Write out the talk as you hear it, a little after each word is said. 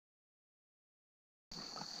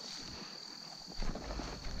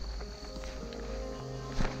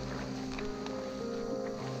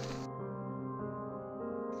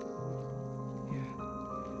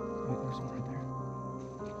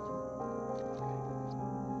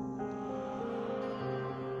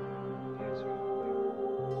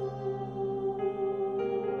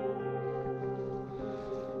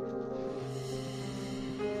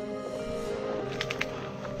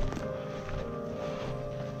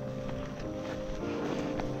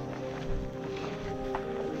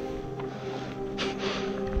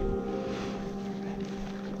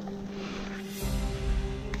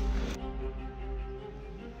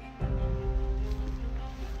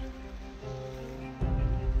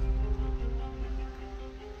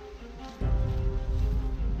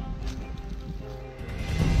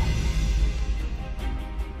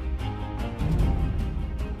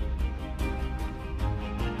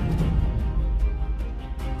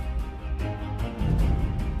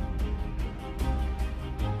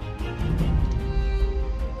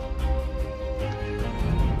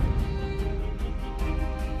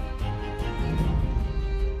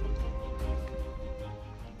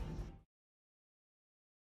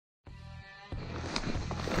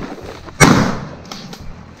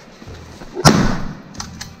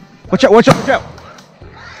Watch out, watch out, watch out.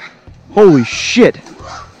 Holy shit.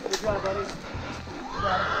 Good job, buddy.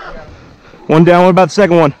 One down, what about the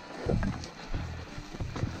second one?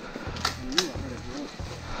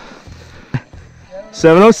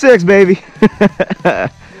 .706, baby.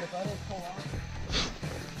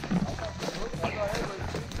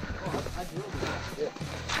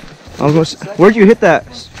 I was gonna say, where'd you hit that?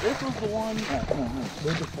 This was the one.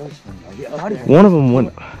 Where's the first one? One of them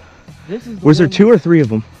went. This is the Was there one. 2 or 3 of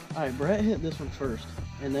them? Alright, Brett hit this one first.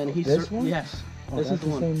 And then he This one? Yes. Oh, this is that's the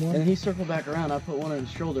one. same one? And he circled back around. I put one on his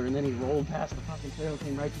shoulder, and then he rolled past the fucking trail,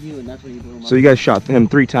 came right to you, and that's when he blew him up. So you guys shot him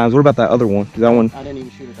 3 times. What about that other one? That one? I didn't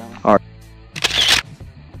even shoot at that one. All right.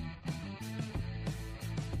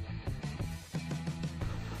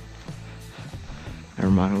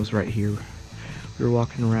 Never mind, it was right here. We were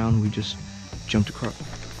walking around, we just jumped across.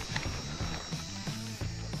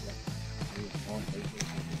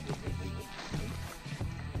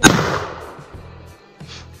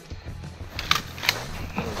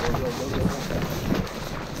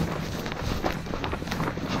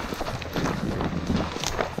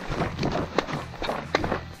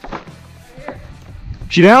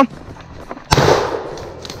 She down?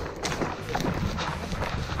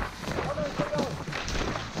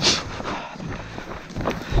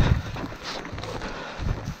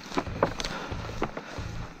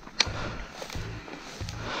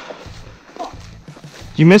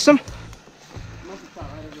 You miss him?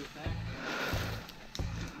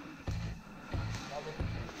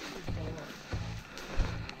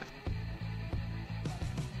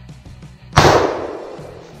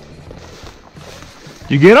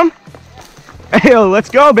 You get him? Hey, let's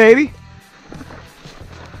go, baby.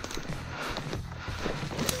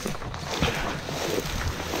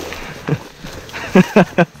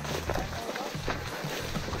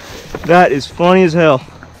 That is funny as hell.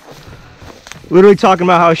 Literally talking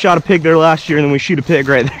about how I shot a pig there last year and then we shoot a pig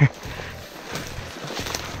right there.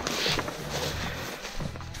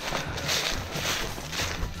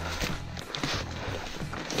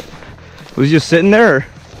 Was he just sitting there? Or?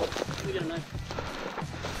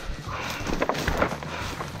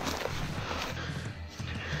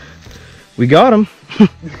 We got him.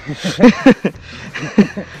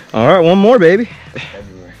 All right, one more, baby.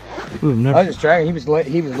 Everywhere. Ooh, I was just tracking. He was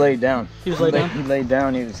laid down. He was laid down? He laid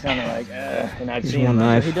down. He was kind of like, and I'd He's see one him.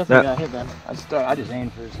 knife. He definitely got hit then. I just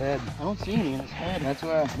aimed for his head. I don't see any in his head. That's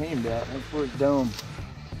where I aimed at. That's for his dome.